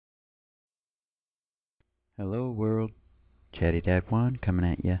Hello world, Chatty Dad One coming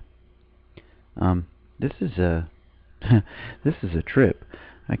at you. This is a this is a trip.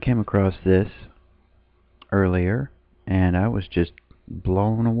 I came across this earlier, and I was just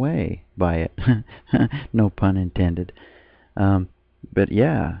blown away by it. No pun intended. But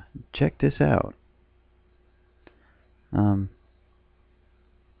yeah, check this out. The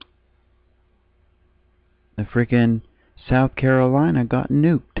freaking South Carolina got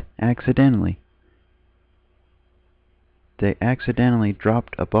nuked accidentally. They accidentally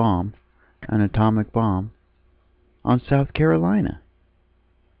dropped a bomb, an atomic bomb, on South Carolina.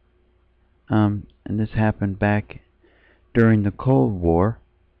 And this happened back during the Cold War.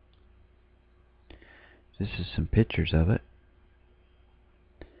 This is some pictures of it.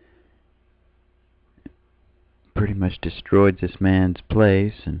 Pretty much destroyed this man's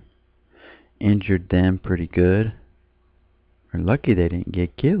place and injured them pretty good. We're lucky they didn't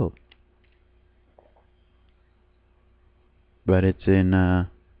get killed. But it's in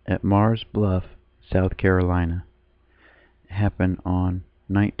at Bluff, South Carolina. It happened on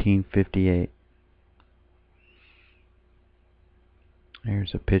 1958.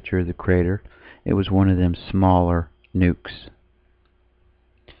 There's a picture of the crater. It was one of them smaller nukes.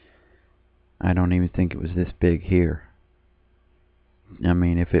 I don't even think it was this big here. I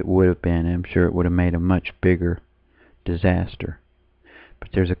mean, if it would have been, I'm sure it would have made a much bigger disaster. But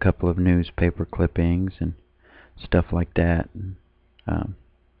there's a couple of newspaper clippings and stuff like that. And,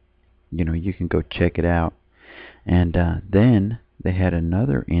 you can go check it out. And then they had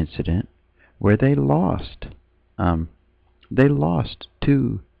another incident where they lost. They lost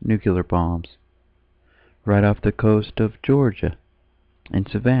 2 nuclear bombs right off the coast of Georgia in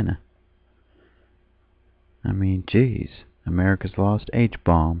Savannah. I mean, geez, America's lost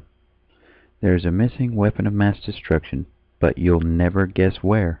H-bomb. There's a missing weapon of mass destruction, but you'll never guess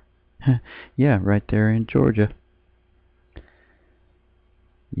where. Yeah, right there in Georgia.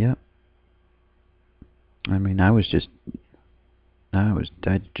 Yep. I mean, I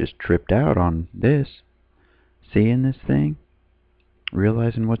just tripped out on this. Seeing this thing,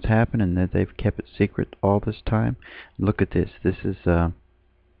 realizing what's happened and that they've kept it secret all this time. Look at this. This is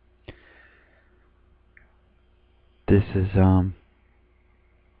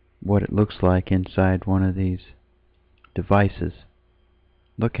what it looks like inside one of these devices.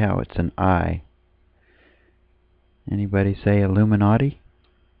 Look how it's an eye. Anybody say Illuminati?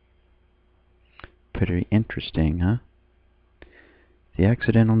 Pretty interesting, huh? The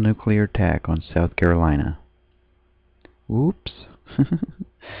accidental nuclear attack on South Carolina. Oops.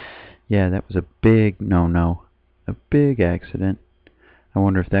 Yeah, that was a big no-no. A big accident. I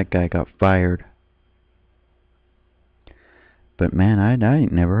wonder if that guy got fired. But man, I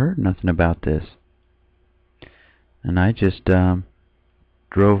ain't never heard nothing about this. And I just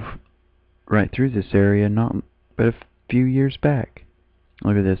drove right through this area not but a few years back.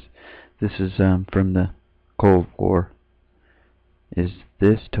 Look at this. This is from the Cold War. Is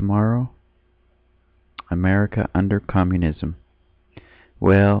this tomorrow? America under communism.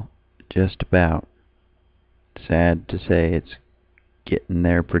 Well, just about. Sad to say, it's getting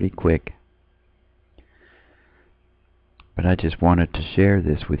there pretty quick. But I just wanted to share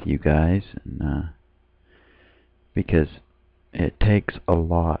this with you guys, and, because it takes a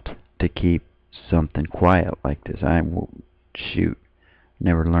lot to keep something quiet like this. Shoot,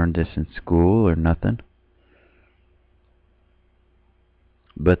 never learned this in school or nothing.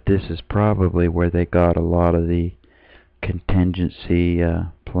 But this is probably where they got a lot of the contingency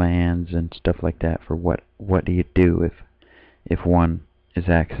plans and stuff like that for what do you do if one is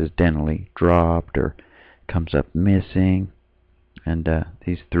accidentally dropped or comes up missing. And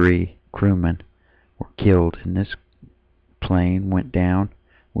these 3 crewmen were killed, and this plane went down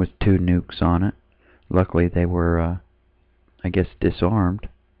with 2 nukes on it. Luckily they were I guess disarmed,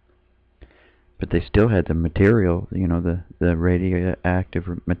 but they still had the material, the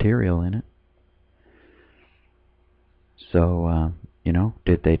radioactive material in it. So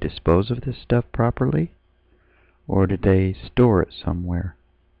did they dispose of this stuff properly, or did they store it somewhere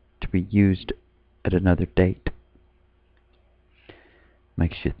to be used at another date?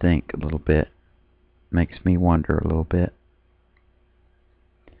 Makes you think a little bit. Makes me wonder a little bit.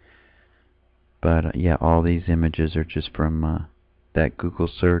 But yeah, all these images are just from that Google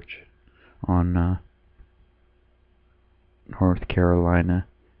search on North Carolina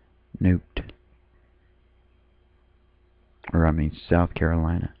nuked. Or I mean South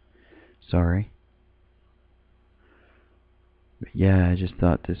Carolina. Sorry. But yeah, I just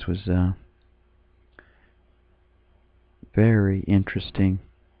thought this was very interesting.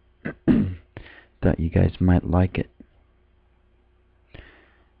 Thought you guys might like it.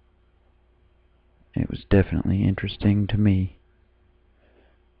 it was definitely interesting to me.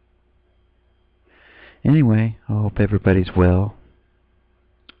 Anyway, I hope everybody's well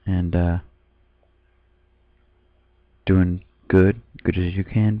and doing good as you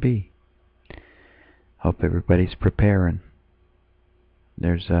can be. Hope everybody's preparing.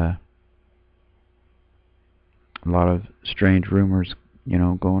 There's a lot of strange rumors,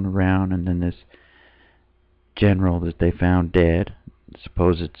 going around, and then this general that they found dead,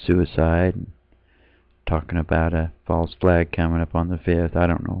 supposed suicide, talking about a false flag coming up on the 5th. I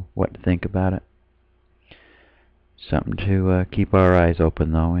don't know what to think about it. Something to keep our eyes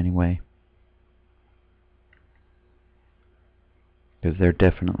open, though, anyway. Because they're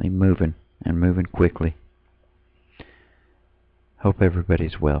definitely moving, and moving quickly. Hope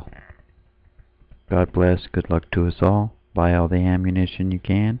everybody's well. God bless. Good luck to us all. Buy all the ammunition you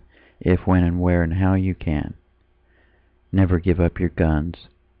can, if, when, and where, and how you can. Never give up your guns,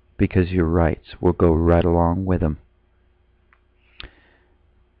 because your rights will go right along with them.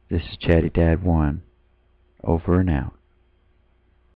 This is Chatty Dad 1. Over and out.